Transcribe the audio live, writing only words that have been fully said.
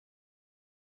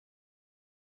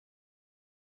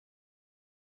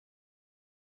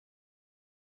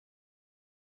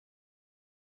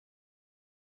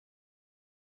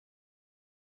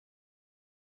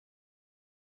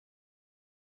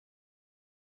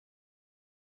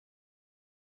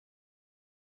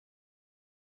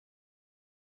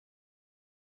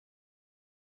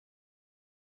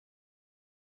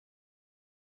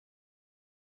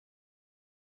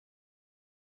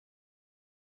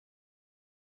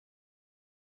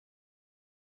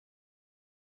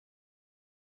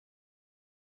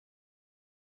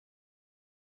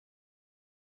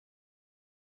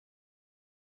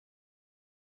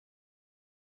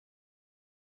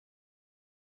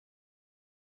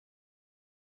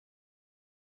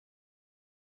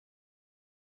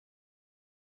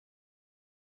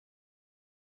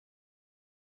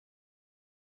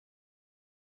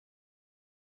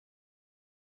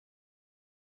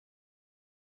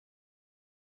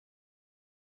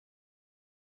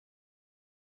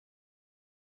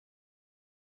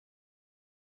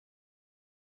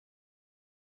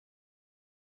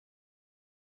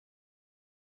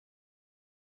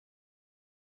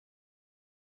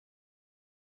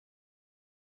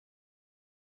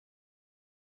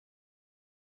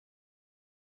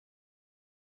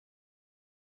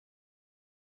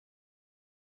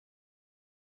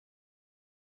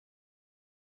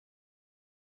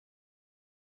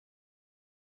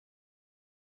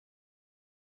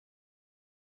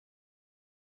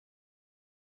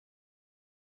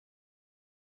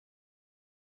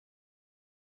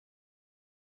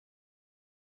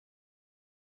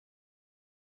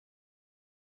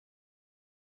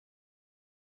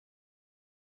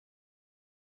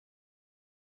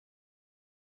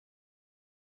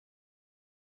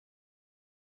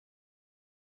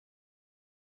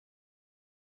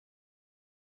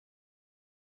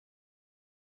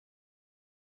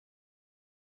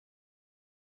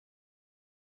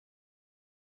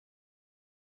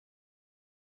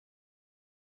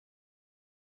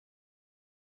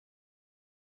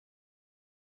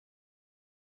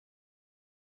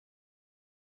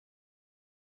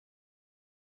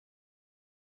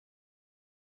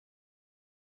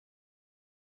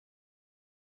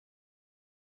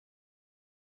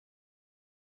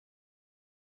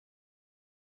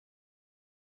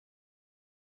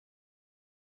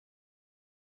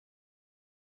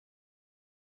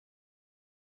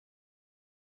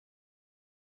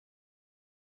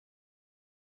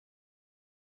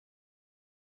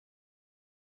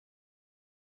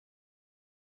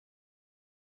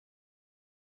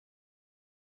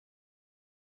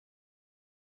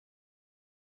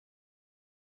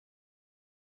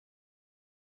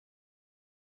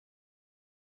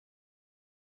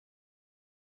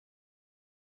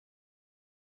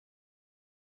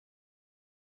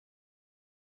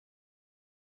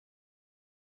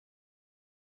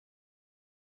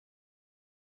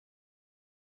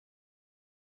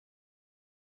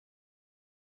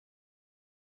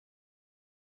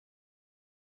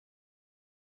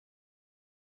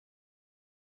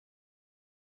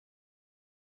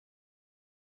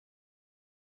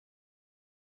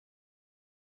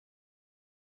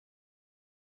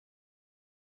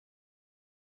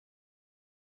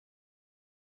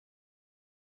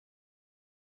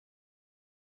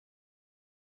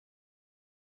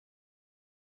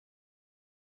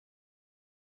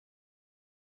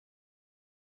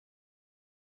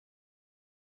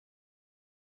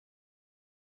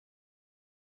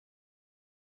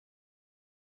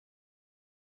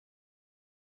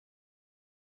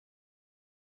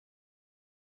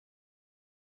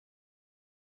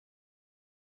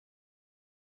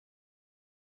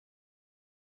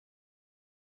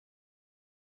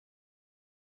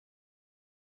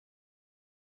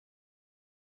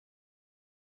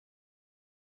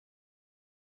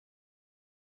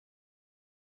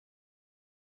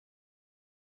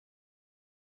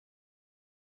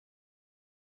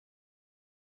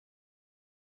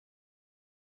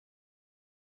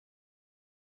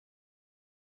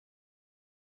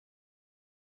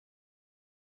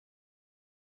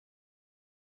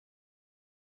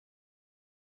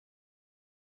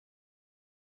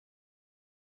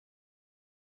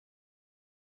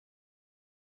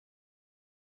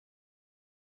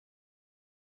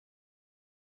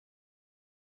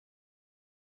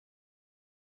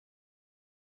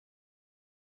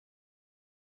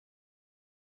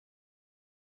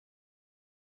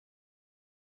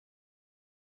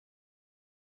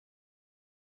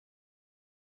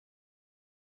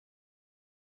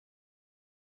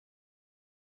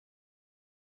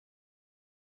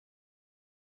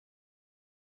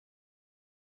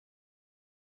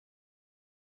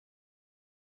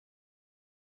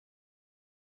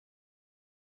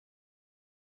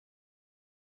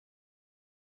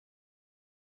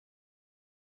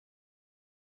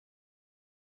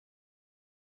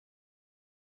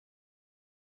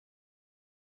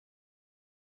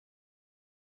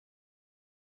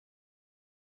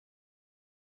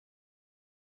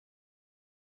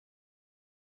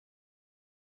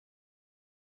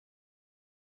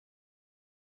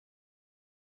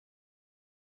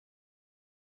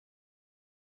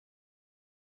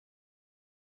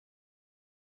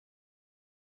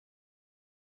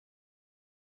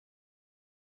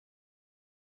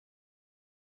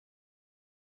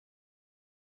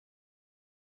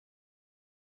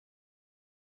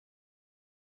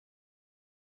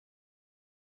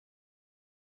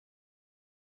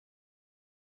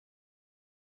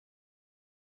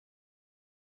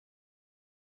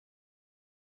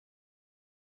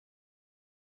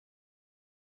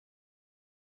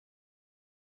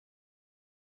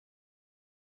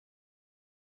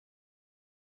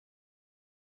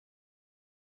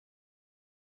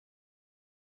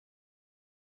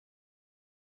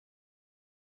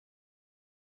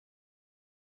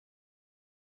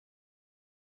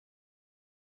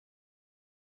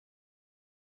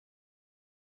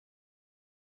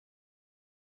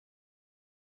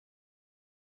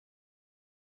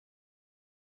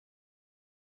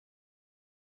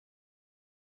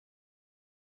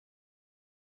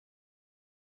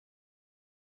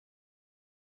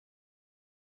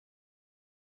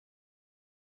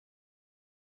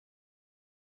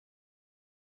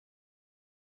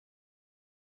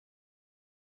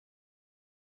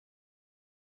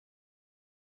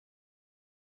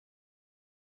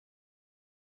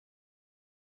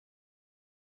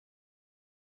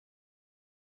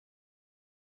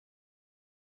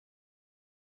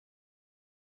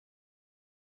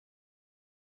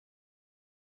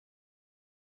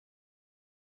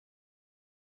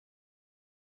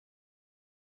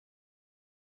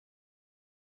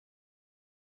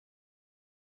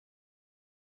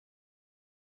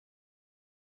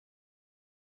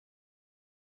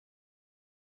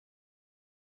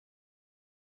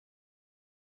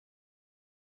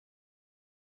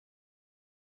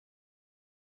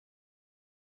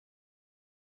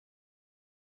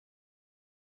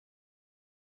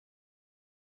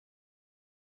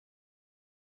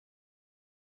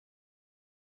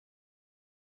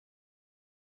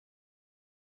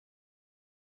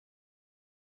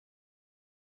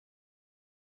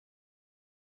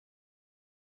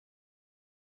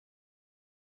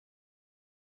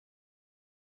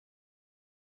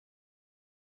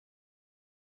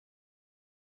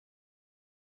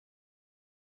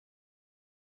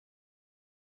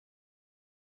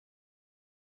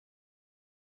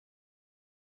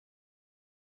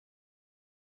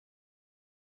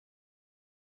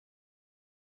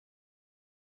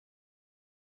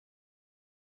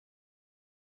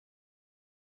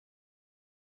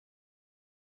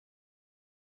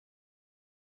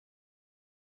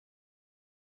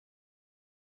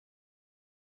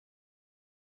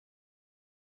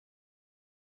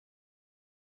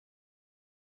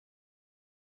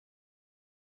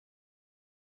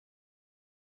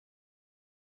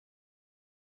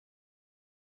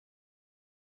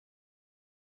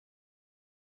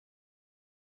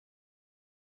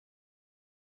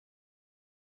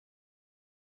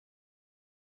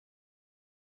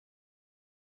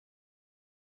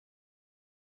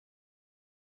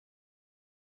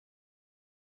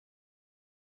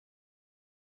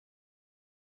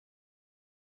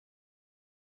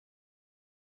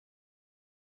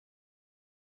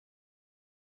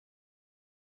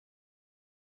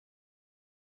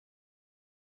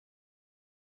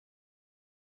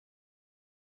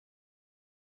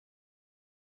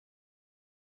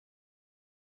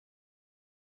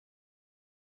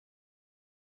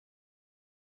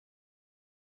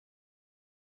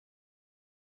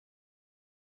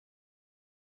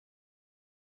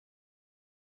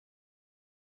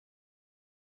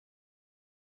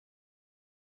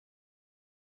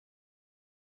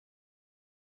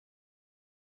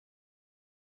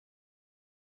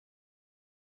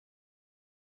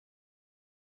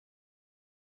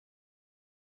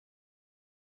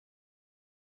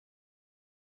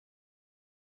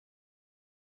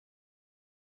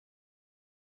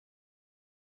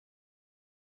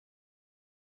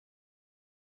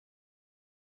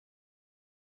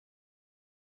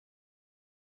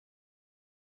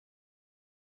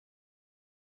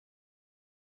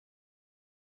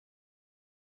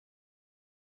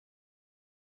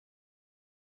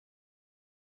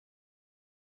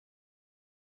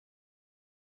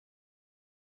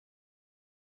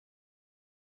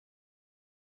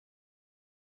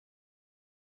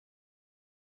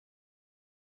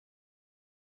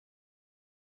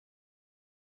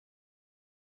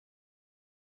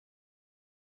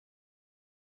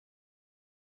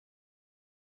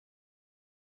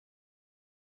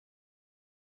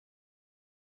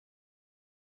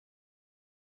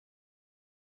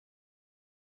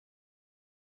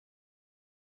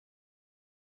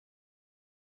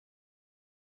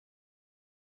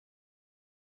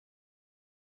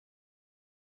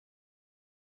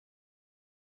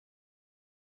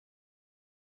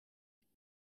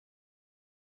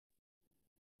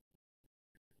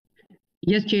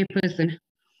Yes, Chairperson.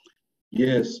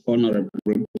 Yes, Honorable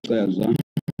Cesar.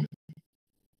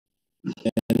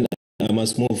 And I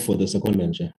must move for the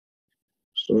secondment, Chair.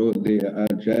 So the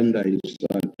agenda is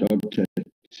adopted.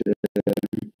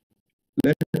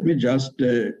 Let me just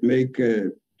make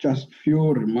just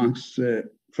few remarks.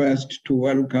 First, to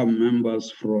welcome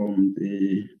members from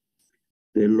the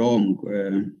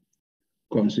long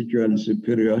constituency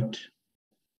period.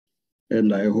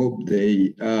 And I hope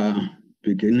they are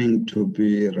beginning to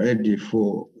be ready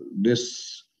for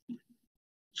this.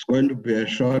 It's going to be a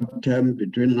short term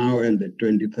between now and the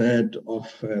 23rd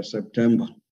of September.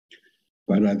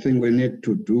 But I think we need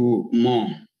to do more.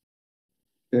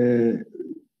 In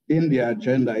the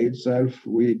agenda itself,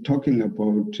 we're talking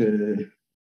about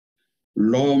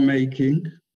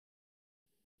lawmaking,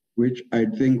 which I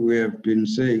think we have been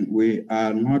saying we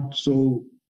are not so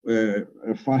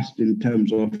fast in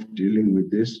terms of dealing with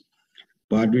this,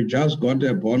 but we just got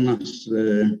a bonus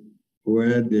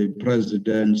where the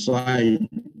president signed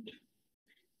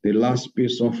the last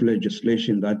piece of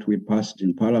legislation that we passed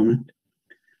in Parliament.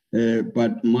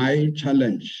 But my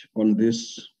challenge on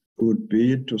this would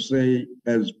be to say,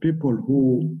 as people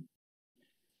who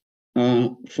are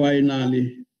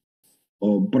finally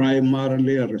or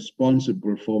primarily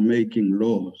responsible for making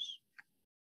laws,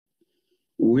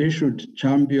 we should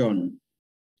champion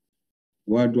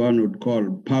what one would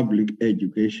call public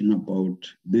education about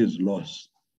these laws.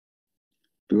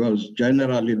 Because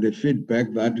generally the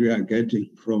feedback that we are getting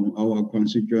from our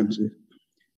constituency,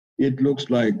 it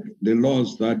looks like the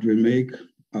laws that we make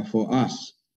are for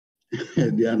us.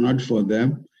 They are not for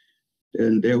them.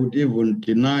 And they would even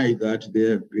deny that they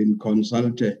have been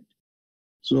consulted.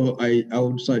 So I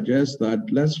would suggest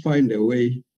that let's find a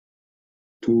way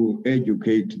to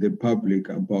educate the public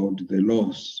about the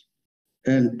laws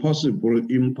and possible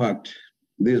impact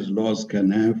these laws can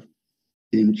have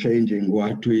in changing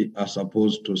what we are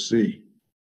supposed to see.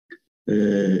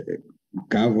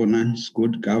 Governance,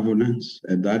 good governance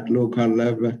at that local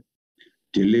level,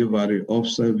 delivery of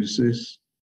services,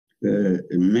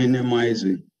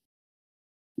 minimizing.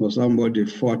 Well, somebody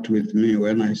fought with me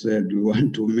when I said we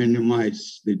want to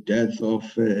minimize the death of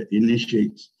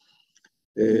initiates.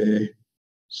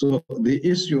 So the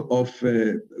issue of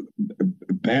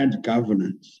bad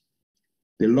governance,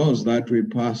 the laws that we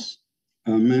pass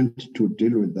are meant to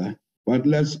deal with that. But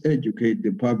let's educate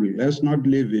the public. Let's not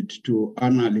leave it to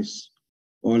analysts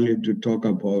only to talk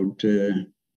about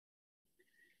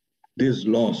these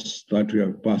laws that we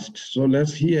have passed. So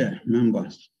let's hear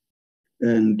members,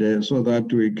 and so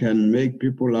that we can make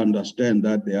people understand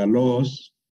that they are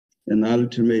laws, and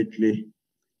ultimately,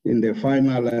 in the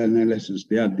final analysis,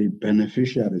 they are the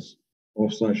beneficiaries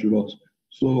of such laws.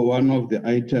 So one of the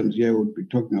items here would be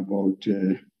talking about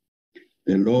the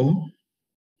law,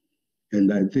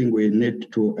 and I think we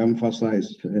need to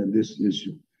emphasize this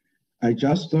issue. I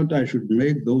just thought I should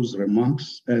make those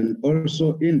remarks and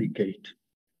also indicate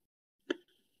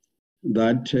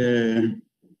that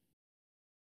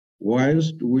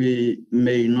whilst we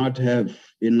may not have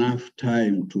enough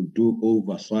time to do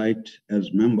oversight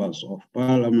as members of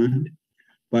Parliament,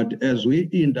 but as we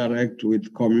interact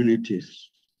with communities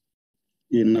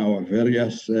in our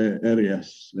various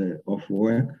areas of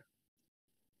work,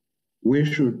 we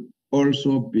should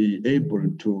also be able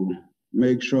to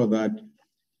make sure that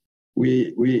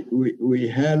we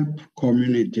help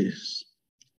communities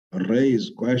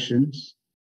raise questions,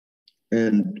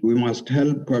 and we must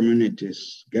help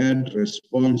communities get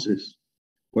responses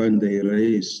when they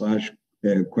raise such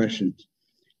questions.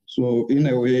 So in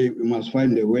a way, we must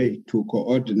find a way to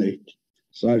coordinate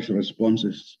such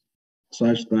responses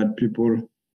such that people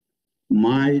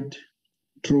might,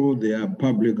 through their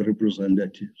public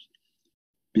representatives,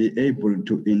 be able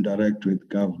to interact with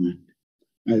government.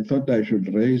 I thought I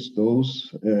should raise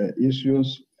those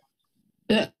issues.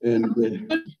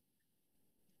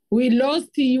 We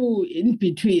lost you in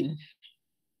between.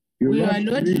 We are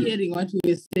not hearing what you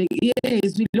were saying.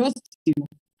 Yes, we lost you.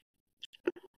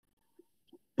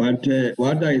 But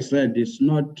what I said is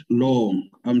not long.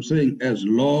 I'm saying as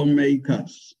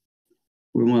lawmakers,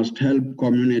 we must help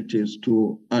communities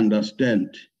to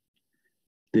understand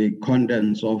the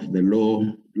contents of the law.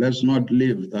 Let's not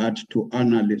leave that to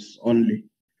analysts only.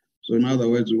 So in other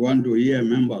words, we want to hear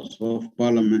members of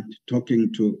Parliament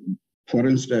talking to, for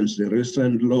instance, the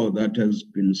recent law that has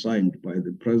been signed by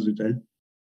the president,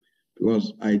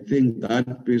 because I think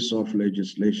that piece of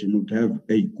legislation would have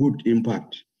a good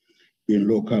impact in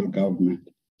local government.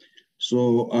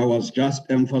 So I was just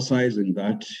emphasizing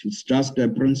that it's just a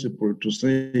principle to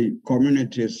say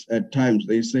communities at times,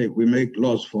 they say we make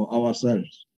laws for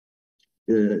ourselves.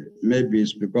 maybe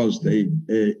it's because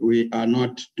we are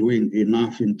not doing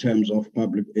enough in terms of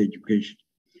public education.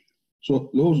 So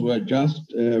those were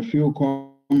just a few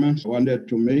comments I wanted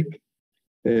to make,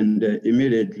 and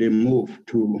immediately move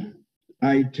to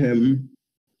item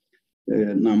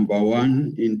number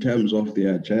 1 in terms of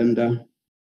the agenda.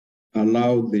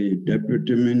 Allow the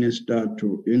Deputy Minister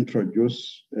to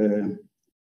introduce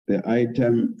the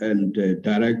item and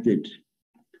direct it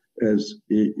as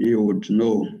he would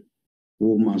know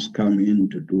who must come in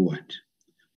to do what.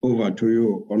 Over to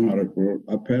you, Honorable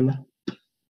Appella.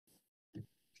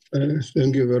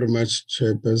 Thank you very much,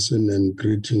 Chairperson, and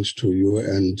greetings to you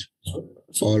and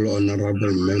all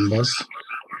honorable members.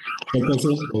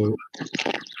 Chairperson,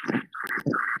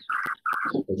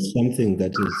 something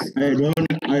that is...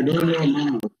 I don't know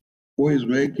now who is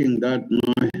making that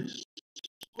noise.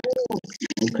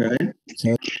 Okay.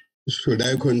 Should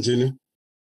I continue?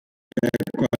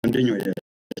 Continue, yes.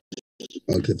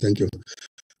 Okay, thank you.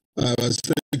 I was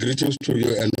saying greetings to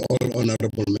you and all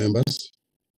honorable members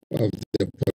of the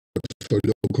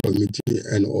Portfolio Committee,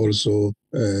 and also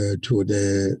to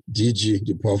the DG,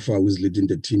 the POFA, who is leading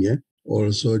the team here,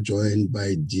 also joined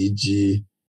by DG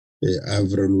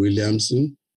Avril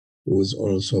Williamson, who is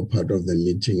also part of the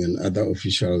meeting, and other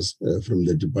officials from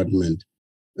the department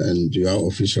and your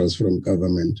officials from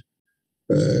government.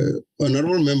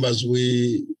 Honorable members,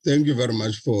 we thank you very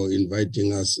much for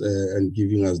inviting us and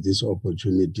giving us this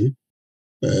opportunity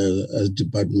as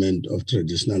Department of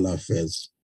Traditional Affairs.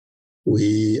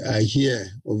 We are here,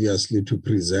 obviously, to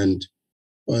present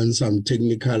on some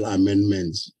technical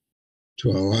amendments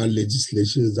to our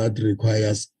legislation that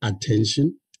requires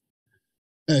attention,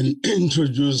 and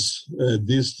introduce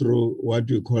this through what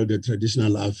we call the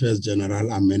Traditional Affairs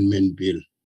General Amendment Bill.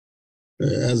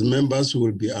 As members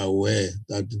will be aware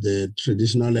that the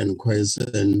Traditional and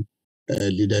Quiescent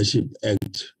Leadership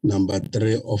Act number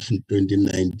 3 of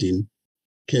 2019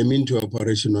 came into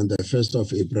operation on the 1st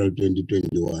of April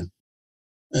 2021.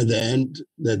 At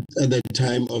the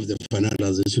time of the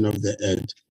finalization of the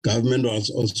Act, government was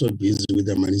also busy with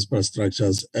the Municipal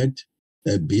Structures Act,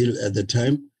 a bill at the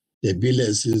time. The bill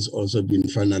has since also been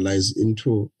finalized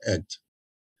into Act.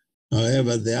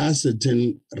 However, there are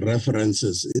certain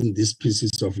references in these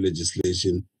pieces of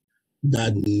legislation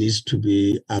that needs to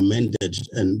be amended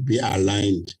and be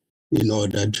aligned in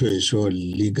order to ensure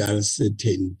legal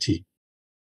certainty.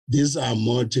 These are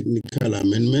more technical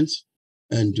amendments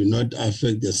and do not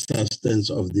affect the substance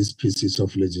of these pieces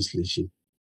of legislation.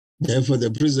 Therefore,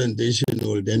 the presentation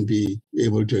will then be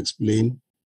able to explain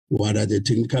what are the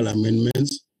technical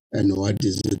amendments and what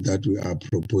is it that we are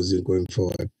proposing going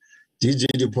forward. DG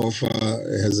DPOFA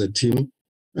has a team,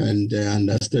 and I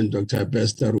understand Dr.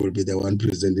 Bester will be the one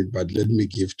presenting, but let me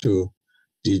give to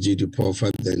DG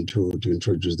DPOFA then to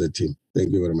introduce the team.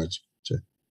 Thank you very much, Chair.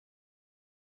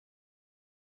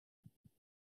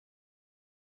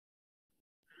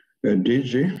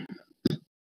 DG.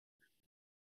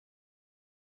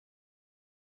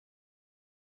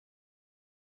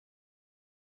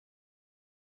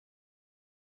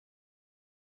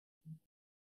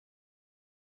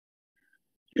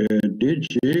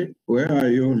 DG, where are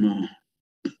you now?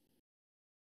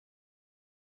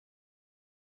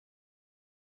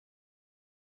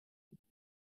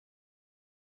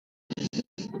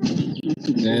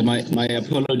 My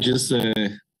apologies,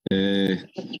 Okay.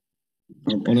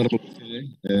 Honorable.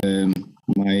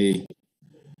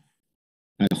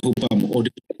 I hope I'm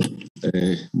audible.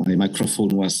 My microphone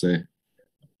was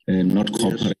not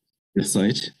cooperating this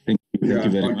side. Thank you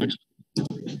very much.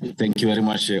 Thank you very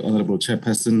much, Honorable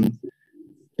Chairperson,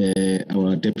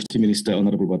 our Deputy Minister,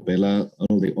 Honorable Babela,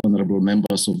 all the honorable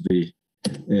members of the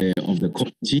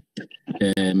committee.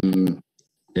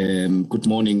 Good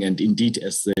morning, and indeed,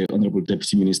 as the Honorable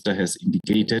Deputy Minister has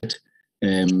indicated,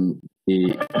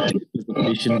 the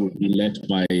presentation will be led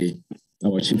by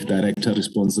our Chief Director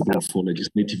responsible for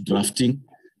legislative drafting,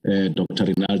 Dr.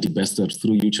 Rinaldi Bester,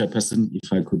 through you, Chairperson.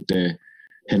 If I could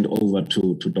hand over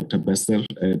to Dr. Bester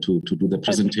to do the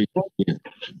presentation. Yeah.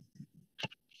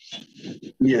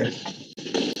 Yes.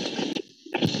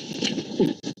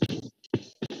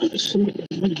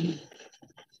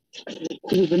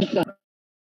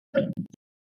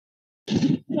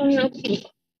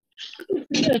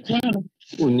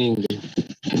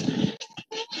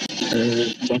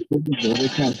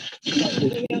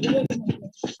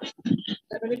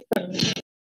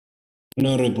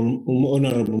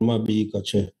 Honorable Mabika,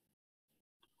 Chair.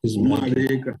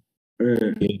 Mabika,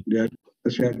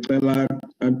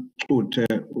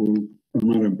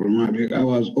 Honorable Mabika. I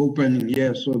was opening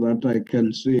here so that I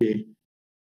can see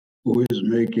who is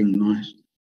making noise.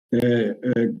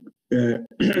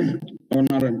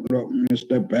 Honorable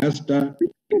Mr. Bester,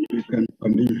 you can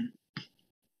continue.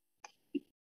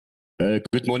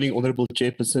 Good morning, Honorable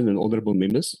Chairperson and Honorable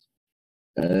members.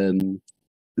 Can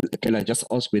I just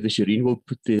ask whether Shireen will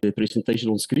put the presentation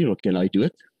on screen, or can I do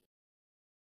it?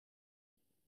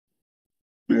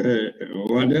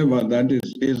 Whatever that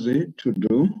is easy to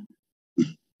do.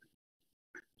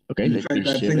 Okay, In let fact, me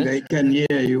I share think that. they can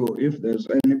hear you. If there's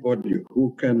anybody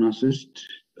who can assist,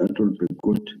 that will be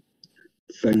good.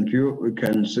 Thank you. We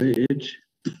can see it.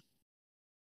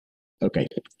 Okay,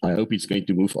 I hope it's going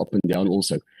to move up and down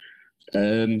also.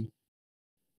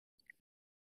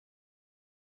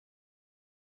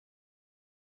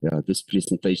 Yeah, this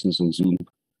presentation is on Zoom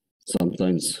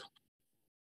sometimes.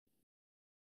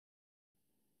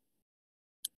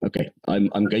 Okay, I'm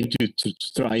going to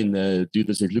try and do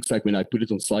this. It looks like when I put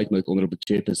it on slide mode, Honorable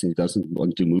Chairperson, it doesn't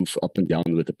want to move up and down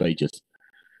with the pages.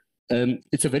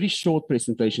 It's a very short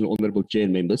presentation, Honorable Chair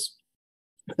and members.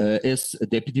 As the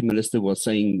Deputy Minister was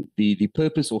saying, the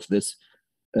purpose of this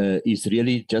is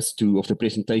really just to, of the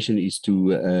presentation, is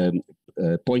to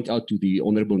point out to the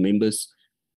Honorable members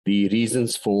the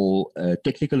reasons for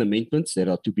technical amendments that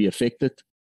are to be affected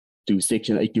to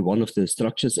Section 81 of the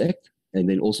Structures Act, and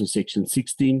then also Section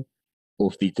 16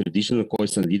 of the Traditional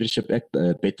Khoisan Leadership Act,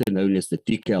 better known as the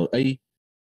TKLA,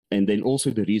 and then also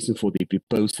the reason for the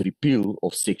proposed repeal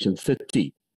of Section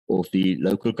 30 of the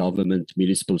Local Government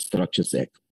Municipal Structures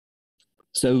Act.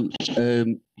 So,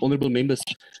 Honourable members,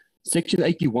 Section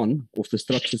 81 of the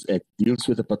Structures Act deals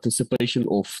with the participation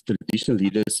of traditional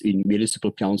leaders in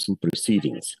municipal council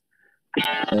proceedings.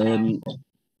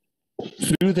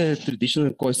 Through the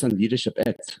Traditional Khoisan Leadership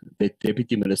Act that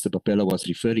Deputy Minister Papela was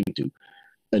referring to,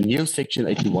 a new Section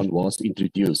 81 was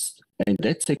introduced, and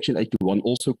that Section 81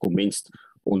 also commenced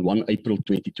on 1 April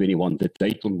 2021, the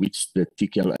date on which the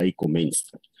TKLA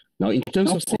commenced. Now, in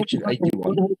terms of Section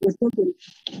 81,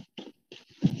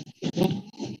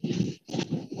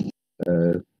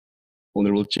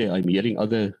 Honourable Chair, I'm hearing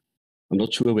other, I'm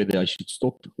not sure whether I should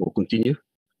stop or continue.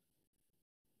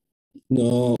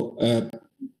 No,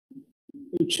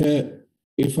 Chair,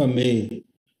 if I may,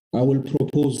 I will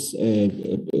propose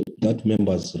that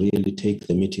members really take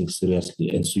the meeting seriously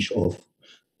and switch off.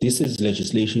 This is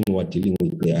legislation we're dealing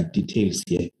with. There are details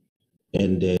here.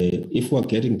 And if we're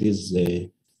getting these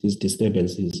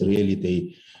disturbances,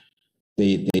 really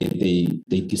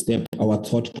they disturb our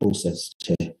thought process,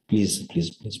 Chair. Please.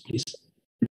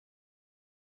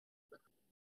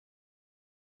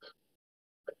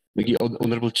 Thank you,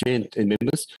 Honourable Chair and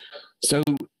members. So,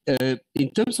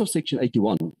 in terms of Section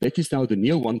 81, that is now the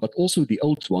new one, but also the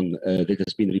old one that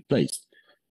has been replaced.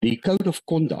 The Code of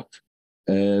Conduct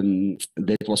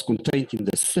that was contained in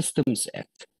the Systems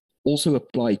Act also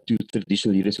applied to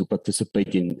traditional leaders who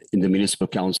participate in the municipal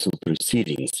council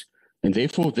proceedings. And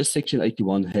therefore, this Section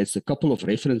 81 has a couple of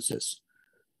references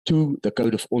to the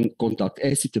Code of Conduct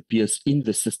as it appears in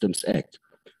the Systems Act.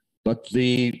 But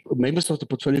the members of the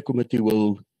Portfolio Committee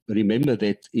will remember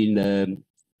that in,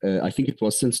 I think it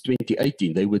was since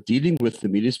 2018, they were dealing with the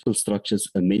Municipal Structures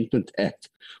Amendment Act,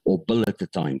 or bill at the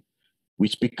time,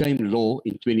 which became law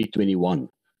in 2021.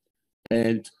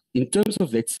 And in terms of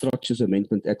that Structures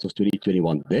Amendment Act of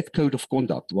 2021, that Code of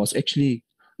Conduct was actually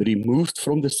removed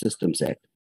from the Systems Act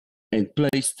and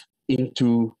placed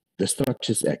into the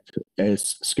Structures Act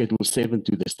as Schedule 7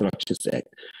 to the Structures Act.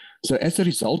 So as a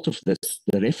result of this,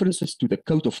 the references to the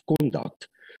Code of Conduct,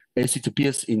 as it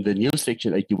appears in the new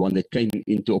Section 81 that came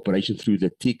into operation through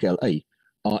the TKLA,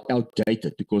 are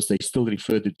outdated because they still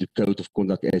refer to the Code of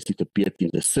Conduct as it appeared in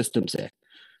the Systems Act.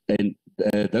 And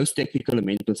those technical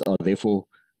amendments are therefore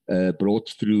brought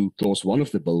through Clause 1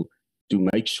 of the bill to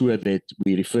make sure that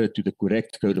we refer to the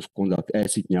correct Code of Conduct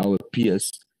as it now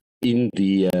appears in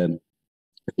the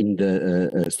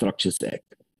Structures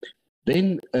Act.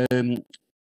 Then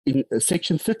in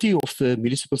Section 30 of the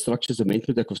Municipal Structures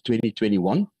Amendment Act of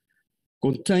 2021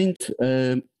 contained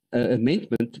an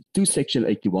amendment to Section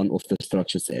 81 of the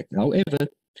Structures Act. However,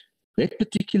 that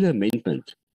particular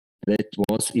amendment that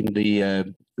was in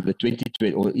the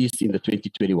 2020 or is in the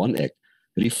 2021 Act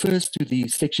refers to the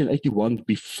Section 81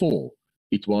 before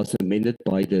it was amended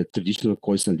by the Traditional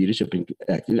Khoisan Leadership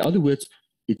Act. In other words,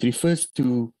 it refers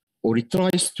to, or it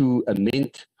tries to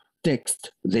amend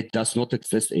text that does not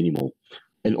exist anymore.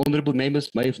 And honourable members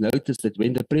may have noticed that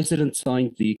when the President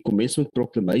signed the commencement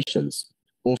proclamations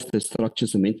of the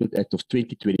Structures Amendment Act of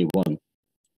 2021,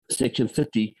 Section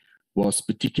 30 was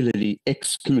particularly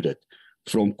excluded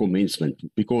from commencement,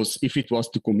 because if it was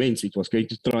to commence, it was going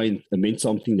to try and amend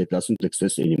something that doesn't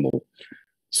exist anymore.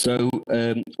 So,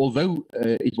 although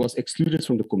it was excluded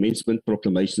from the commencement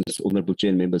proclamations, honourable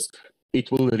chair members,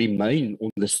 it will remain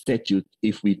on the statute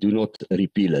if we do not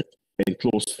repeal it. And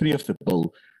clause 3 of the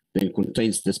bill then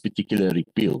contains this particular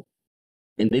repeal.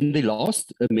 And then the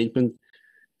last amendment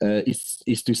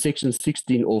is to section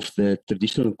 16 of the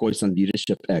Traditional Khoisan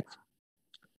Leadership Act.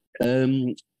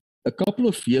 A couple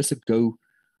of years ago,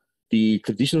 the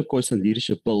Traditional Khoisan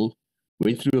Leadership Bill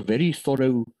went through a very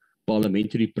thorough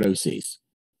parliamentary process.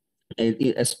 And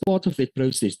as part of that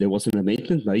process, there was an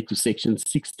amendment made to section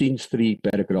 16.3,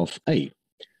 paragraph A.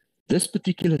 This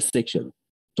particular section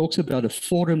talks about a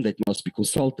forum that must be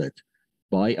consulted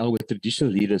by our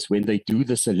traditional leaders when they do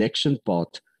the selection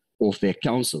part of their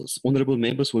councils. Honourable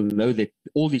members will know that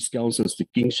all these councils, the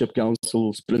kingship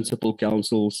councils, principal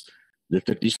councils, the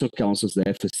traditional councils, they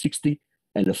have a 60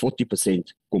 and a 40%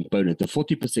 component. The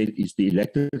 40% is the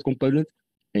elected component,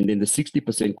 and then the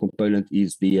 60% component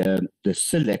is the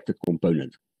selected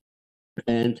component.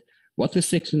 And what the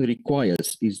section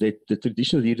requires is that the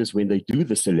traditional leaders, when they do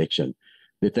the selection,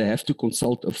 that they have to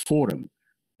consult a forum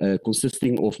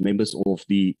consisting of members of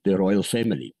the royal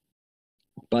family.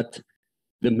 But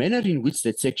the manner in which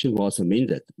that section was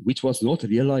amended, which was not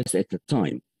realized at the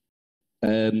time,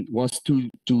 was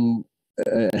to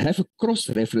have a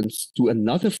cross-reference to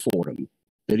another forum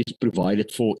that is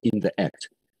provided for in the Act.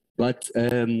 But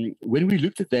when we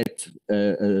looked at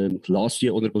that last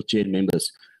year, Honourable Chair and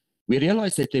members, we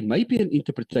realized that there may be an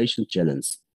interpretation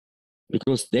challenge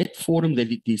because that forum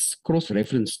that it is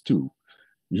cross-referenced to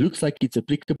looks like it's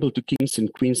applicable to kings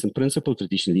and queens and principal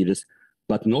traditional leaders,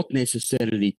 but not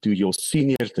necessarily to your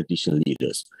senior traditional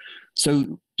leaders.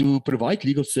 So to provide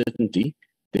legal certainty,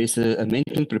 there's an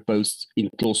amendment proposed in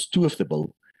clause 2 of the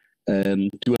bill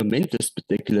to amend this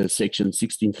particular section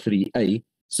 16.3a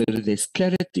so that there's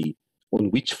clarity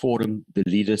on which forum the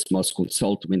leaders must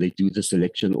consult when they do the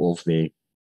selection of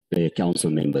their council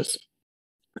members.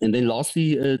 And then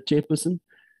lastly, Chairperson,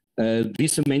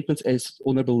 these amendments, as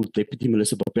Honourable Deputy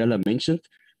Melissa Papella mentioned,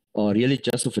 are really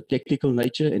just of a technical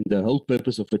nature, and the whole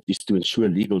purpose of it is to ensure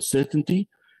legal certainty.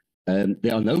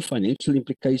 There are no financial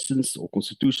implications or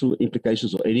constitutional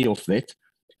implications or any of that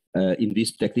in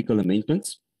these technical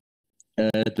amendments.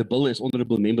 The bill, as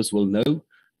honourable members will know,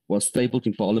 was tabled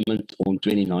in Parliament on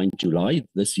 29 July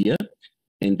this year.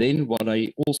 And then what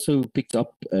I also picked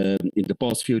up in the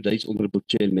past few days, honourable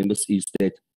chair members, is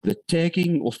that the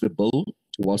tagging of the bill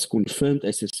was confirmed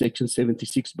as a Section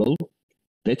 76 bill.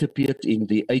 That appeared in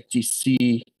the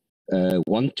ATC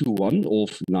 121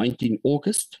 of 19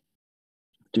 August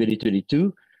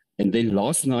 2022. And then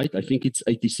last night, I think it's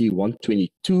ATC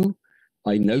 122,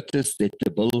 I noticed that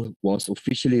the bill was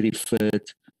officially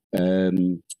referred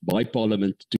by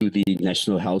Parliament to the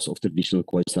National House of Traditional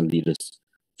Khoisan Leaders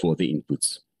for the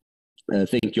inputs.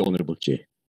 Thank you, Honourable Chair.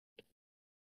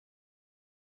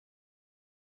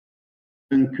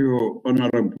 Thank you,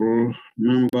 honourable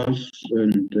members,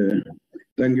 and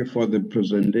thank you for the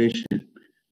presentation.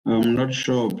 I'm not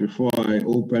sure, before I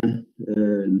open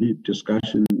the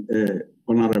discussion,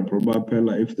 Honourable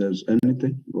Papella, if there's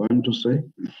anything you want to say.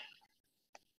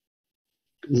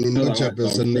 No,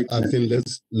 Chairperson, I think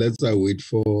let's wait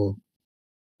for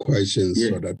questions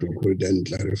so that we could then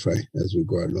clarify as we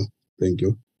go along. Thank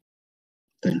you.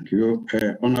 Thank you.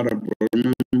 Honourable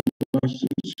members,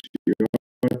 it's your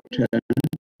turn.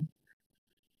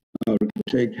 I'll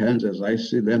take hands as I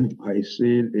see them. I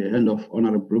see the hand of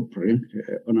Honourable Pring,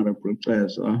 Honourable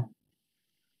Teza.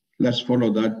 Let's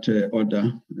follow that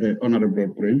order.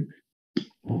 Honourable Pring.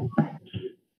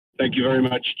 Thank you very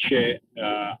much, Chair.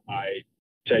 I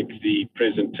take the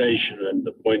presentation and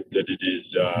the point that it is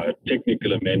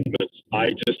technical amendments.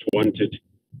 I just wanted,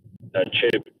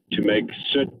 Chair, to make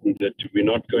certain that we're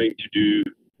not going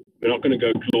to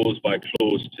go clause by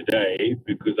clause today,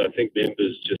 because I think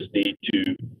members just need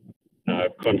to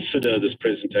consider this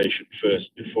presentation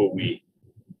first before we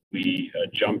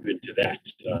jump into that.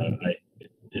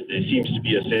 There seems to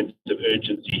be a sense of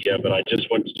urgency here, but I just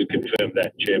wanted to confirm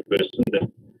that, Chairperson,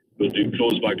 that we'll do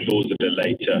clause by clause at a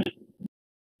later.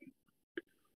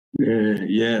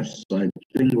 Yes, I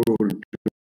think we will do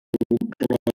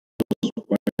clause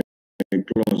by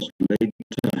clause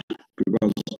later,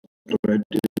 because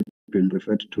already been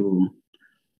referred to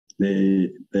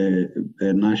the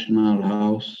National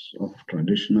House of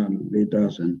Traditional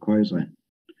Leaders and Khoisan.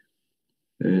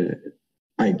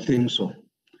 I think so,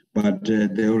 but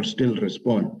they will still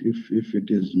respond if it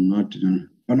is not.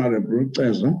 Honourable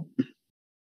Teza.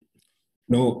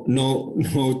 No,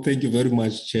 thank you very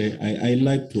much, Chair. I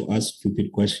like to ask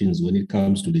stupid questions when it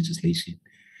comes to legislation,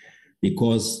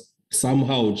 because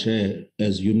somehow, Chair,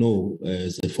 as you know,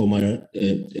 as a former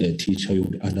teacher, you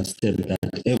would understand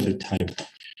that every time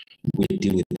we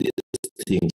deal with these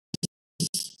things,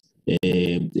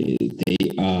 they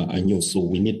are new, so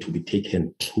we need to be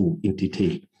taken through in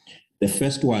detail. The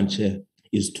first one, Chair,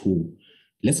 is to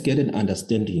let's get an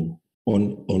understanding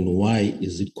on why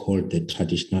is it called the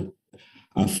Traditional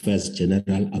Affairs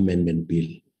General Amendment Bill.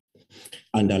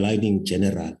 Underlining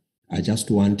general, I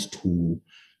just want to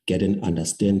get an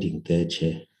understanding there,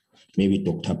 Chair. Maybe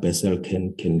Dr. Bessel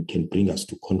can bring us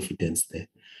to confidence there.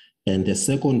 And the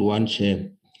second one, Chair,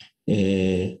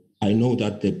 I know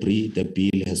that the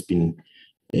bill has been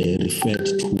referred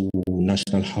to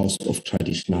National House of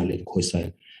Traditional and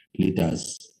Khoisan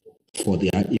Leaders for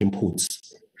their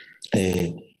inputs.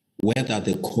 Whether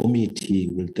the committee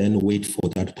will then wait for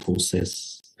that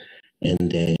process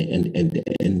and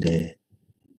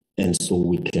so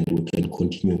we can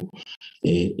continue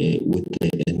with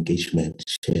the engagement,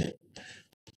 Chair.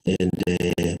 And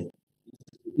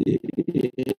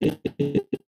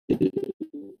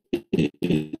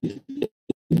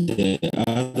the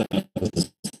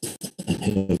others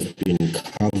have been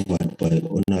covered by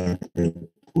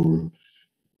Honorable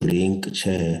Brink,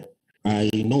 Chair.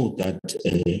 I know that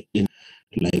in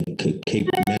like Cape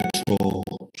Metro,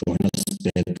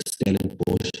 Johannesburg,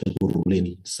 Stellenbosch,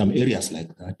 Buruleni, some areas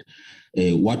like that,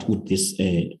 what would this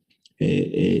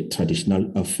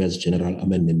Traditional Affairs General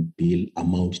Amendment Bill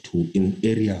amount to in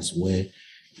areas where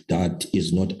that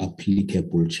is not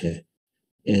applicable, Chair?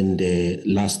 And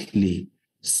lastly,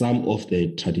 some of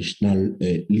the traditional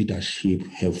leadership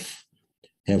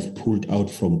have pulled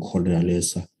out from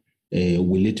Condoleezza.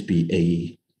 Will it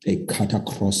be a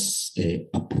cut-across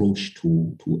approach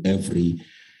to every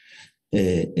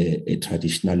a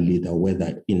traditional leader,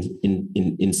 whether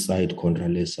inside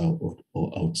Condoleezza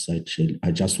or outside Shell?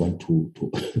 I just want to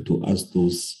ask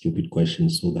those stupid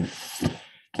questions so that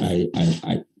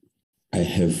I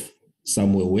have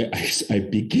somewhere where I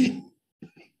begin.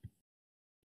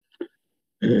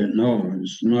 No,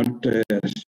 it's not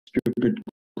stupid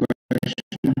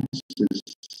questions.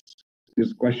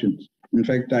 It's questions. In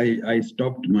fact, I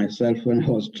stopped myself when I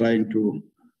was trying to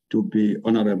be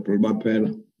Honorable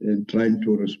Bapel and trying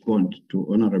to respond to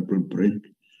Honorable Brink.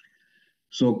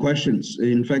 So questions.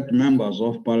 In fact, members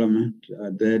of Parliament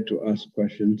are there to ask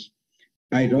questions.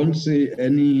 I don't see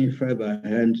any further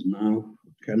hands now.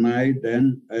 Can I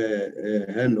then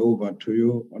hand over to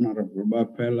you, Honorable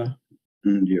Bapela,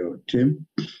 and your team?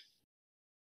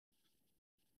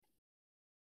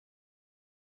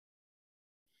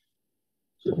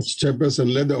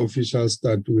 Chairperson, let the officials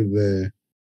start with the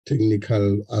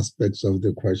technical aspects of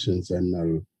the questions,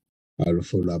 and I'll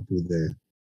follow up with the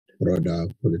broader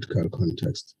political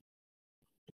context.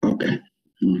 Okay,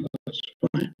 that's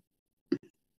fine.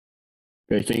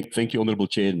 Okay, thank you, Honourable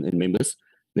Chair and members.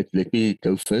 Let me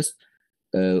go first.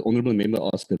 Honourable Member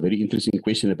asked a very interesting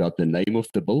question about the name of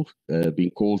the bill,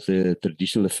 being called the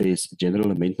Traditional Affairs General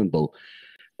Amendment Bill.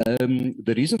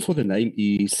 The reason for the name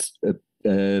is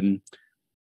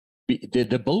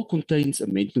the bill contains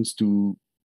amendments to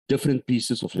different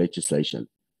pieces of legislation.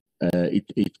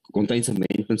 It contains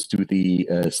amendments to the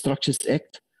Structures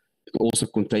Act. It also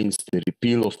contains the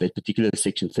repeal of that particular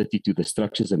Section 30 to the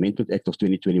Structures Amendment Act of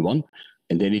 2021.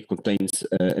 And then it contains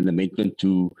an amendment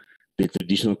to the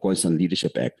Traditional Khoisan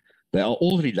Leadership Act. They are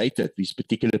all related, these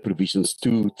particular provisions,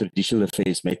 to traditional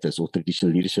affairs matters or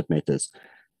traditional leadership matters.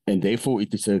 And therefore,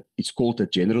 it's called a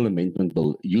General Amendment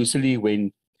Bill. Usually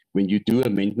when you do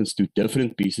amendments to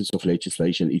different pieces of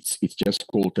legislation, it's just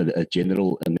called a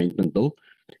General Amendment Bill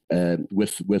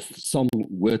with some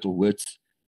word or words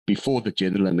before the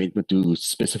General Amendment to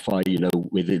specify,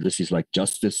 whether this is like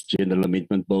Justice General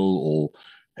Amendment Bill or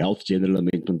Health General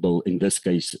Amendment Bill. In this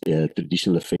case,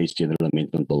 Traditional Affairs General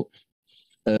Amendment Bill.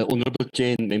 Honourable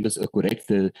Chair and members are correct.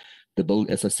 The bill,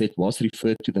 as I said, was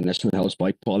referred to the National House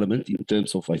by Parliament in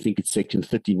terms of, I think it's Section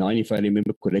 39, if I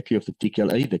remember correctly, of the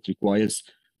TKLA that requires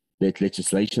that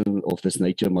legislation of this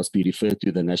nature must be referred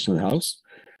to the National House.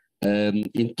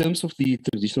 In terms of the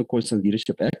Traditional Khoisan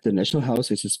Leadership Act, the National House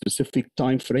has a specific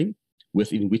time frame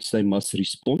within which they must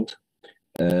respond.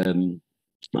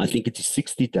 I think it is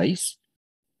 60 days,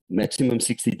 maximum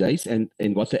 60 days. And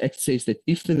what the Act says that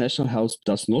if the National House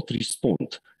does not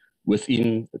respond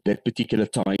within that particular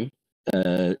time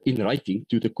in writing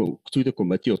to the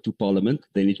committee or to Parliament,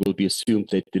 then it will be assumed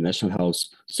that the National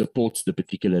House supports the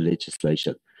particular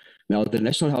legislation. Now, the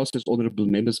National House, as honourable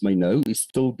members may know, is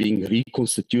still being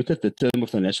reconstituted. The term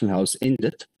of the National House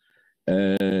ended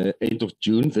end of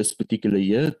June this particular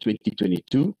year,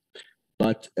 2022.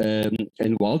 But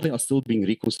and while they are still being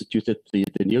reconstituted, the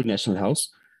new National House,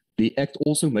 the Act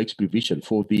also makes provision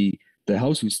for the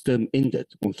House whose term ended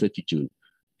on 30 June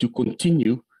to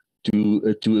continue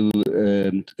to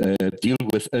deal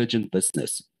with urgent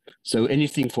business. So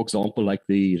anything, for example, like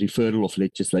the referral of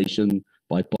legislation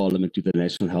by Parliament to the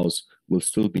National House will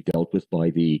still be dealt with by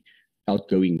the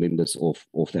outgoing members of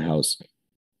the House.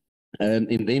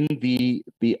 And then the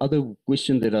other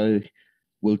question that I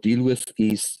will deal with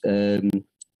is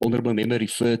Honourable Member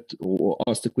referred or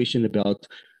asked a question about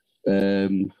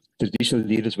traditional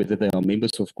leaders, whether they are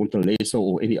members of Contralesa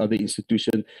or any other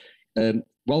institution.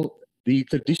 Well, the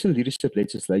traditional leadership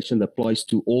legislation applies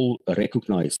to all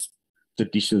recognized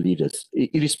traditional leaders,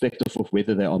 irrespective of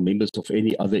whether they are members of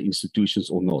any other institutions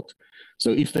or not.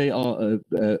 So if they are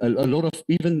a lot of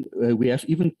even, we have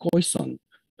even Khoisan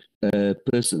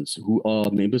persons who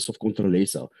are members of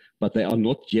Contralesa, but they are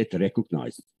not yet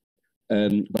recognized.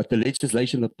 But the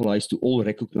legislation applies to all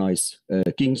recognized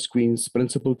kings, queens,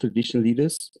 principal traditional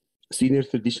leaders, senior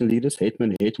traditional leaders,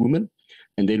 headmen, headwomen.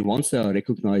 And then once they are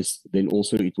recognized, then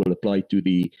also it will apply to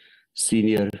the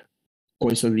senior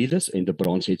Khoisan leaders and the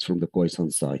branch heads from the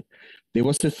Khoisan side. There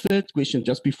was a third question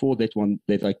just before that one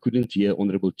that I couldn't hear,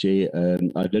 Honourable Chair.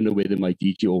 I don't know whether my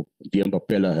DG or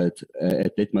Diambapela heard.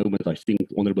 At that moment, I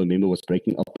think Honourable Member was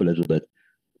breaking up a little bit.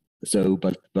 So,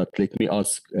 but let me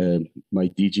ask my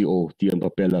DG or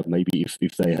Diambapela maybe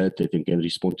if they heard that and can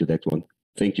respond to that one.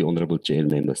 Thank you, Honourable Chair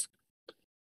and members.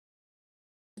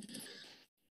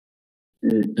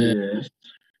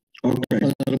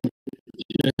 Okay.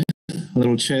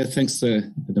 Honourable Chair, thanks,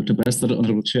 Dr. Bester,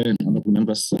 Honourable Chair, and Honourable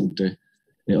Members, and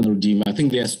Honourable Dean. I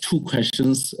think there's two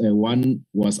questions. One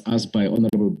was asked by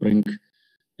Honourable Brink,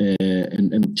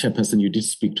 and Chairperson, you did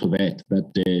speak to that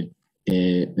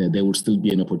there will still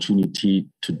be an opportunity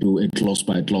to do a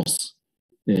gloss-by-gloss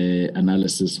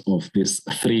analysis of these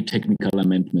three technical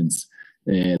amendments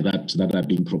that are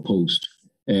being proposed.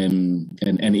 And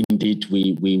indeed,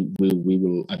 we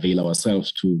will avail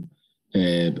ourselves to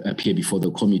appear before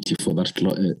the committee for that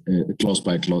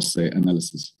gloss-by-gloss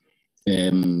analysis.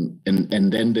 And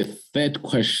then the third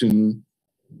question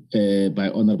by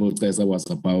Honourable Geza was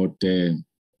about,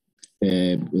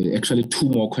 actually two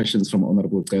more questions from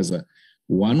Honourable Geza.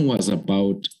 One was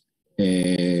about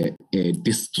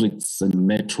districts and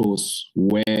metros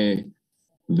where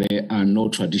there are no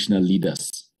traditional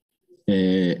leaders,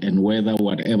 and whether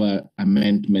whatever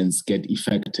amendments get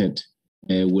effected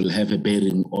will have a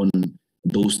bearing on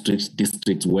those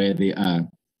districts where there are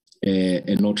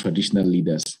no traditional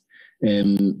leaders.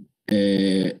 And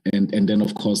then,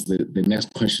 of course, the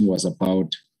next question was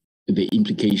about the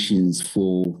implications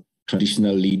for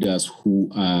traditional leaders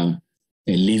who are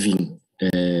leaving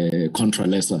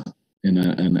Contralesa and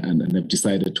have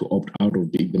decided to opt out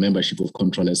of the membership of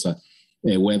Contralesa,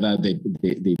 whether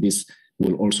this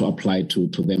will also apply to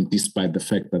them despite the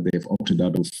fact that they've opted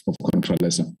out of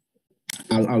Contralesa.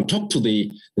 I'll talk to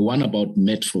the one about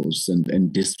metros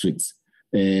and districts,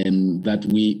 that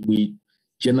we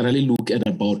generally look at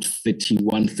about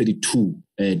 31, 32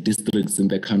 districts in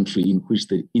the country in which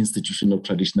the institution of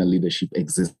traditional leadership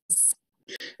exists.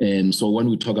 So when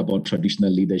we talk about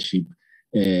traditional leadership,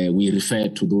 we refer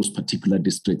to those particular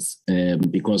districts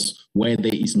because where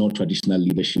there is no traditional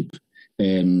leadership,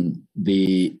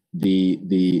 the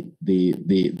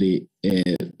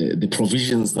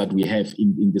provisions that we have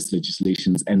in these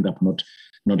legislations end up not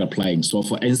applying. So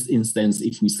for instance,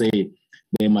 if we say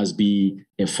there must be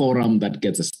a forum that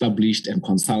gets established and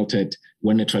consulted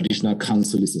when a traditional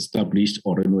council is established,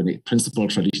 or when a principal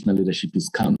traditional leadership is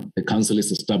the council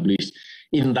is established,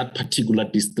 in that particular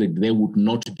district, there would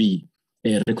not be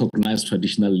a recognized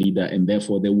traditional leader, and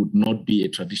therefore there would not be a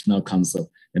traditional council.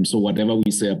 And so whatever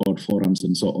we say about forums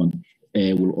and so on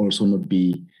will also not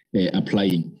be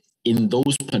applying. In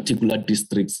those particular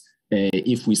districts,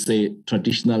 if we say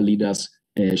traditional leaders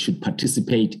should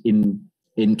participate in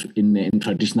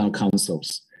traditional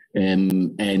councils,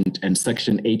 and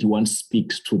Section 81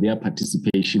 speaks to their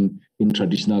participation in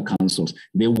traditional councils,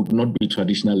 there would not be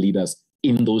traditional leaders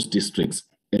in those districts.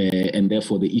 And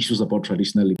therefore, the issues about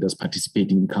traditional leaders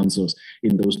participating in councils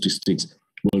in those districts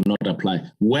will not apply.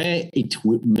 Where it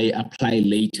may apply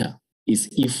later is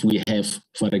if we have,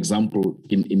 for example,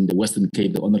 in the Western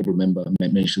Cape, the Honourable Member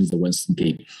mentions the Western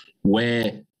Cape,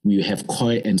 where we have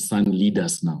Khoi and San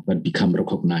leaders now that become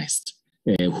recognized,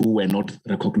 who were not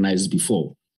recognized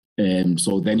before.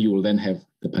 So then you will then have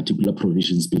the particular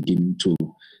provisions beginning to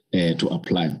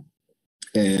apply.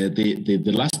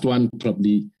 The last one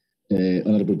probably,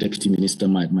 Honourable Deputy Minister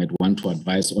might want to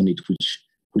advise on it, which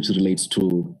relates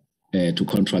to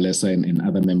Contralesa and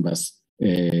other members,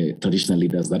 traditional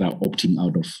leaders that are opting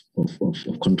out of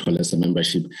Contralesa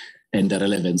membership, and the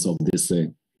relevance of this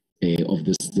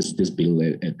bill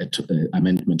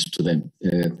amendment to them.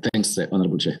 Thanks,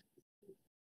 Honourable Chair.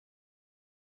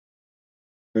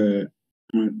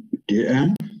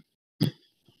 DM.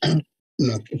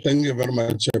 No, thank you very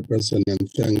much, Chairperson, and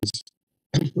thanks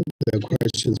for the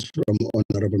questions from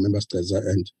Honorable Member Steza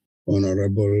and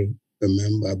Honorable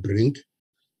Member Brink.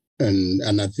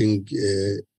 And I think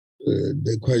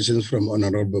the questions from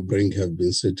Honorable Brink have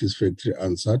been satisfactorily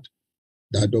answered.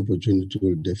 That opportunity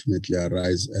will definitely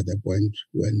arise at the point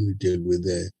when we deal with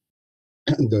the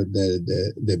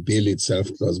bill itself,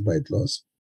 clause by clause.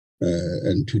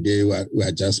 And today we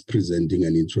are just presenting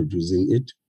and introducing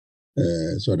it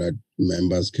so that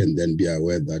members can then be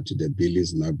aware that the bill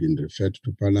is now being referred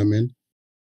to Parliament.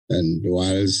 And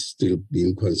while still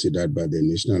being considered by the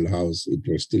National House, it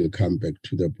will still come back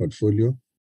to the portfolio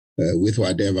with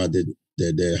whatever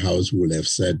the House will have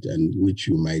said, and which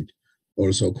you might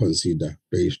also consider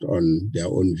based on their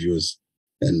own views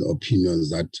and opinions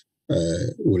that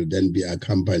will then be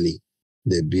accompanying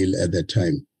the bill at the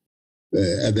time.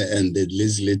 At the end, the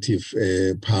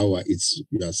legislative power is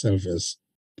yourself as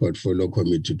portfolio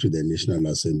committee to the National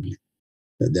Assembly.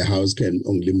 The House can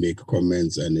only make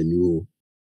comments, and then you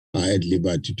are at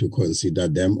liberty to consider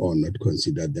them or not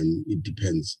consider them. It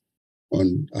depends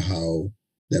on how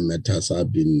the matters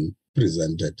have been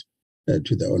presented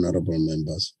to the honorable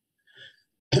members.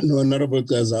 And Honorable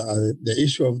Gaza, the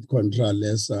issue of contra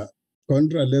lesser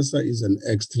is an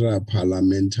extra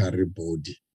parliamentary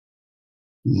body,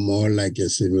 more like a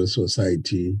civil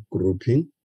society grouping.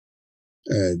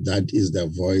 That is the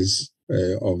voice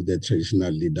of the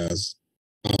traditional leaders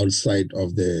outside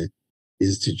of the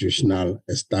institutional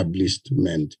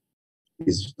establishment.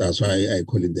 That's why I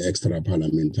call it the extra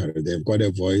parliamentary. They've got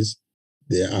a voice.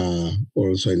 They are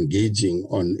also engaging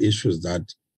on issues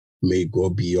that may go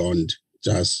beyond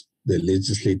just the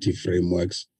legislative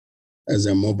frameworks as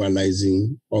a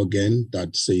mobilizing organ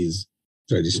that says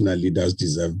traditional leaders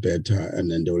deserve better, and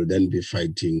then they will then be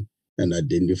fighting and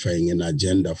identifying an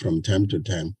agenda from time to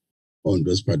time on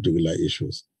those particular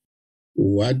issues.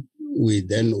 What we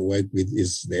then work with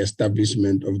is the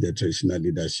establishment of the traditional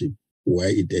leadership where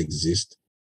it exists.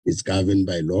 It's governed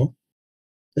by law,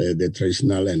 the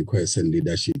Traditional and Quiescent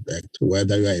Leadership Act.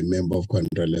 Whether you are a member of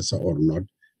Contra Lesser or not,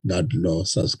 that law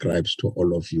subscribes to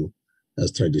all of you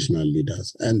as traditional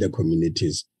leaders and the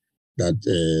communities that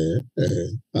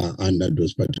are under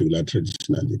those particular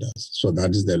traditional leaders. So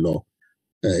that is the law,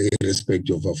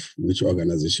 irrespective of which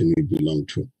organization you belong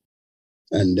to.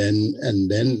 And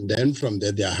then from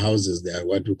there are houses. There are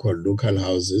what we call local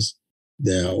houses.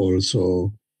 There are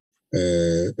also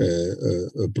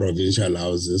provincial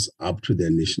houses up to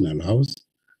the national house.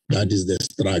 That is the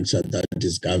structure that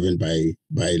is governed by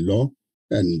law,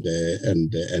 and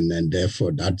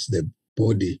therefore that's the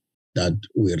body that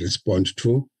we respond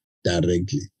to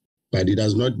directly. But it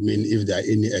does not mean if there are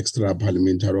any extra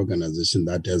parliamentary organization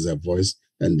that has a voice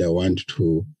and they want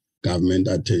to government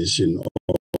attention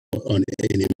on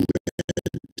any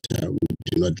matter, we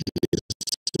do not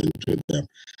listen to them.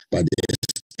 But the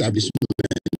establishment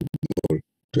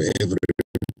to every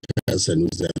person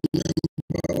who's a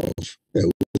member of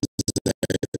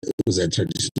who's a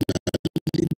traditional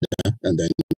leader, and then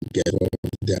get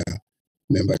their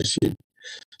membership.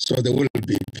 So there will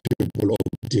be people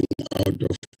opting out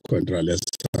of Contra Lesser,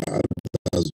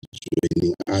 others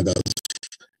joining, others,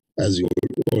 as you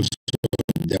also,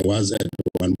 there was at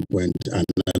one point another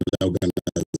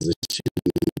organization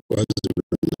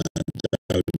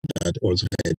that also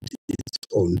had its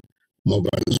own mobile.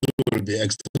 There will be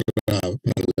extra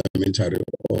parliamentary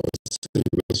or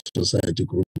civil society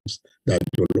groups that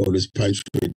will always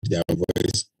punctuate their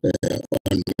voice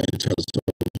on matters of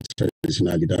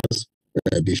traditional leaders,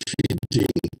 befitting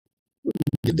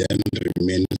then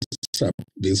remain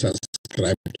being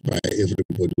subscribed by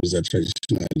everybody who's a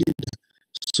traditional leader.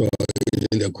 So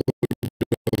in the code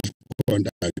of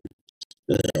conduct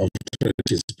of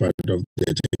is part of the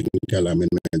technical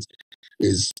amendments,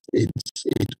 it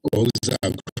goes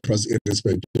across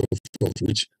irrespective of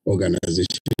which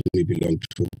organization we belong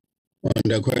to. On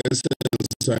the questions,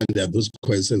 and there are those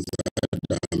questions that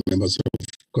are members of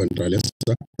Contra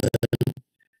Lesser,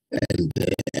 and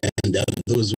there are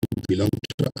those who belong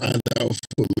to other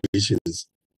formations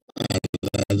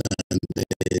other than the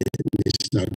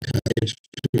national cabinet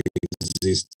to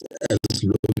exist as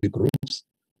local groups.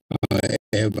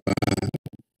 However,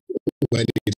 when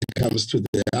it comes to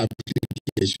the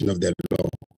application of the law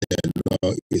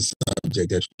is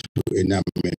subjected to any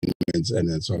amendments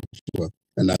and so forth.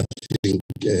 And I think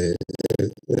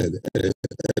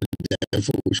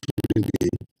therefore we shouldn't be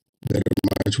very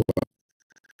much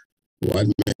what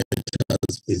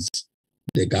matters is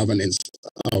the governance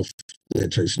of the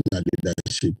traditional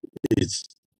leadership is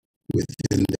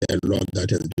within the law that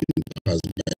has been passed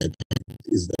by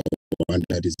is the one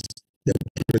that is the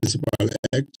principal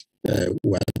act,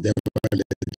 whatever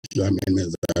legislative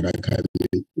amendments that are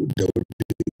coming, they will be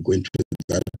going to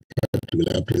that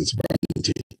particular principal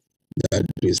committee that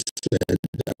we said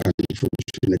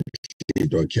unfortunately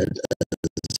it occurred,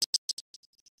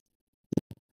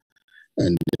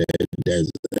 and there's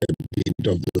a bit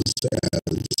of those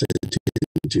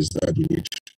uncertainties that we need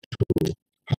to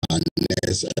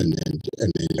harness and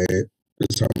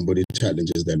somebody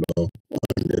challenges the law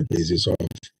on the basis of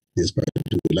these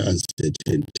particular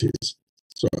uncertainties.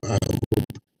 So I hope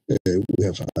we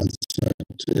have answered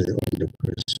on the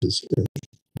questions.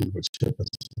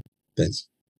 Thanks.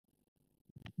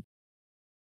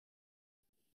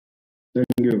 Thank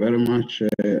you very much.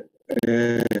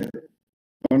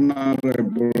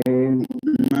 Honorable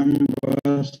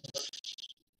members,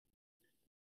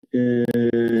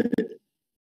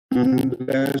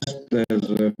 unless there's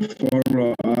a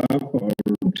follow-up,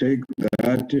 I'll take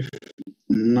that. If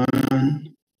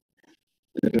none,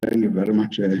 thank you very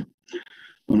much,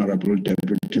 Honorable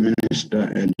Deputy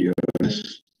Minister, and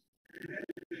yours.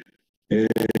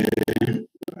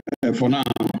 For now,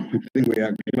 I think we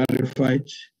are clarified.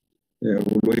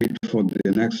 We'll wait for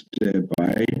the next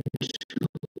bite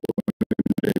when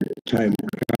the time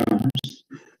comes.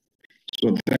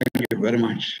 So thank you very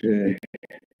much.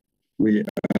 We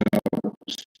are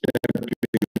stepping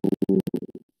to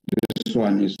this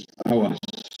one is ours.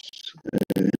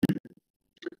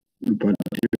 But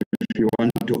if you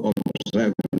want to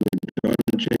observe, we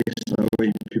don't chase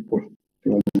away people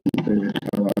from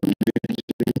our meetings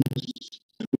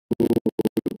to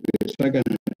the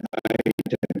second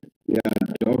item, the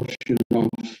adoption of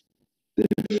the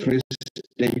Free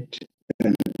State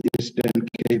and Eastern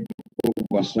Cape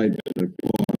oversight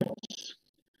reports.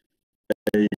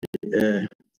 I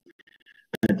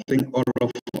think all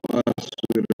of us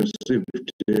we received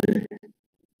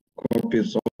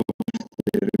copies of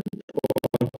the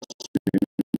reports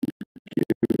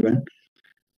given,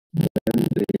 and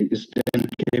the Eastern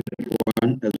Cape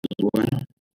one as well.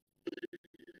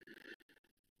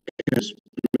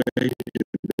 Displayed,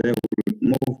 they will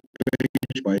move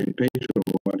page by page or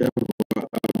whatever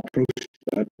approach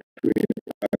that we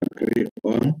agree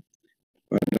on.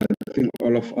 But I think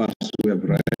all of us we have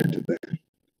read that.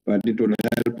 But it will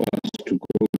help us to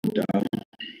go down.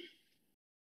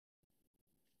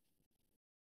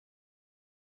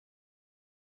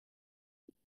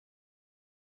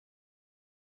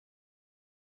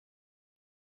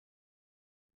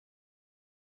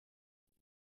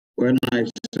 When I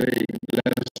say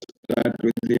let's start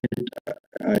with it,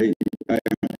 I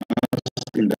am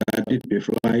asking that it be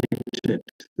flighted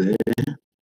there.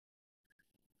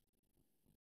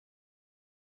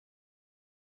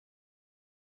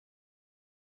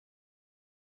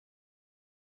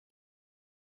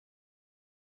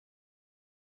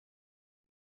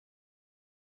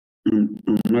 I'm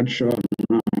not sure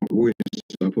now who is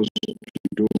supposed to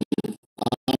do.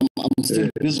 I'm still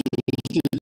busy